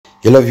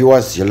Hello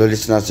viewers, hello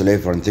listeners, hello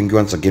everyone. Thank you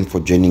once again for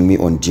joining me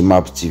on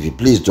GMAP TV.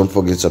 Please don't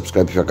forget to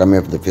subscribe if you're coming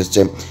up for the first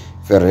time.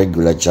 If you're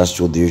regular, just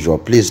do the usual.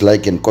 Please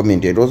like and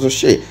comment and also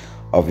share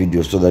our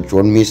videos so that you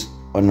won't miss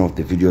one of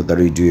the videos that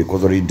we do.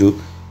 Because what we do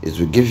is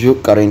we give you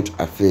current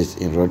affairs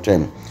in real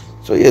time.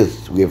 So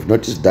yes, we have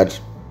noticed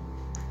that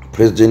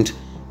President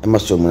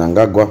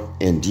Mnangagwa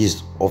and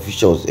his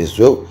officials as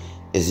well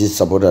as his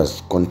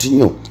supporters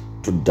continue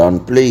to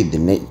downplay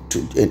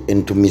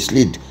and to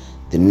mislead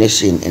the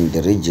nation and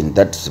the region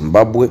that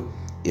Zimbabwe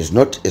is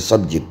not a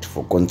subject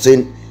for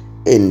concern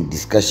and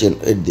discussion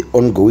at the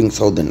ongoing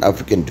Southern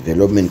African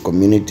Development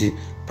Community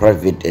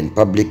private and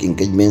public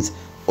engagements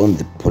on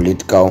the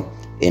political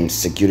and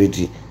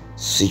security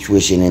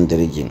situation in the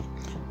region.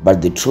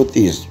 But the truth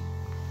is,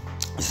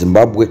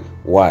 Zimbabwe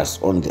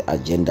was on the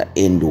agenda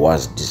and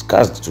was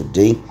discussed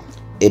today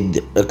at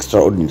the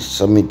extraordinary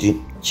summit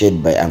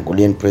chaired by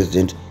Angolan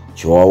President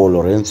Joao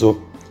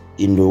Lourenço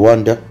in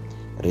Rwanda.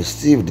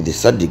 Received the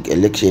SADC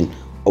election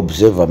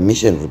observer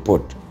mission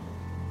report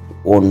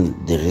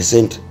on the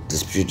recent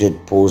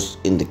disputed polls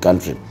in the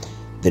country.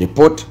 The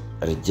report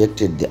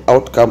rejected the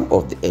outcome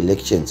of the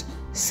elections,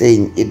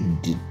 saying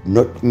it did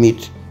not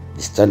meet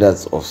the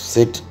standards of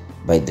set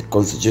by the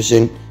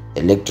Constitution,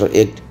 Electoral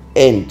Act,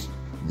 and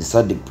the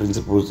SADC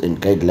principles and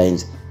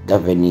guidelines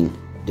governing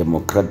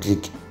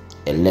democratic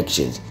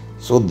elections.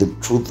 So the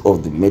truth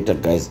of the matter,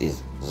 guys,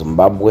 is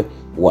Zimbabwe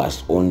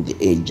was on the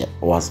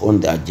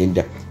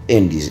agenda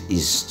and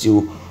is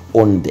still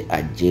on the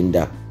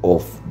agenda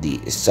of the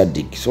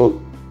SADC. So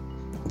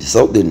the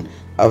Southern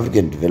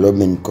African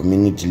Development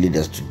Community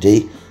leaders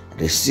today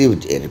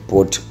received a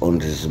report on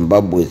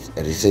Zimbabwe's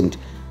recent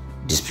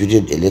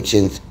disputed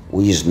elections,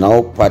 which is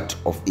now part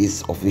of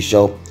its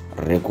official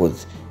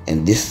records.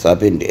 And this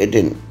happened at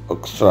an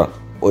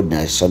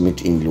extraordinary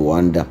summit in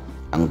Luanda,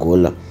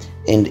 Angola.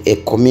 And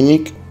a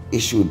communique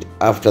issued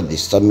after the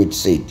summit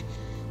said,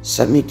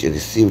 Summit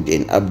received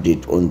an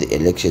update on the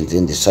elections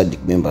in the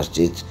SADC member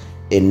states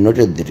and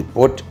noted the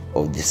report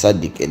of the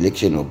SADC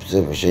election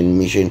observation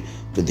mission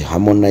to the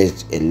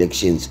harmonized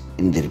elections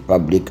in the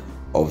Republic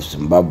of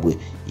Zimbabwe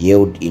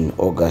held in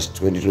August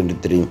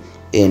 2023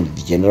 and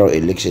the general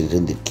elections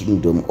in the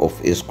Kingdom of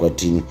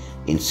Eswatini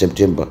in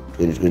September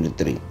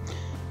 2023.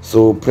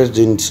 So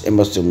President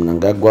Emmerson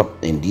Mnangagwa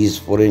and his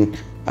Foreign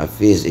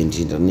Affairs and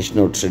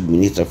International Trade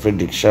Minister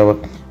Frederick Shaw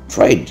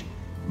tried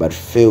but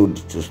failed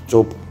to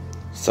stop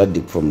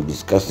SADC from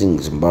discussing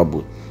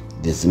Zimbabwe.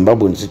 The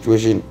Zimbabwean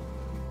situation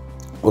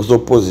also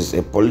poses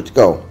a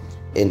political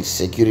and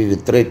security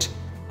threat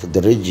to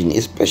the region,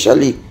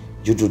 especially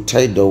due to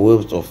tidal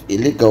waves of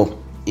illegal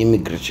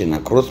immigration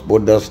across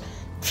borders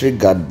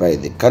triggered by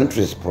the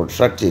country's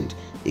protracted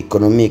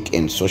economic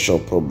and social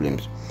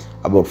problems.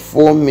 About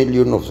 4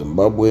 million of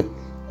Zimbabwe,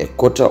 a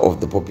quarter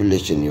of the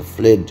population, have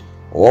fled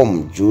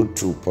home due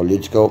to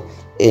political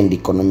and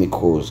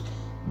economic woes.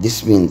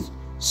 This means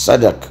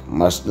SADC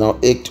must now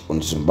act on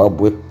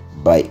Zimbabwe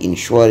by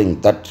ensuring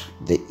that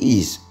there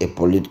is a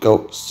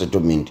political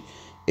settlement.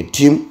 A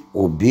team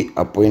will be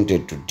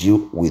appointed to deal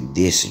with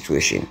this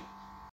situation.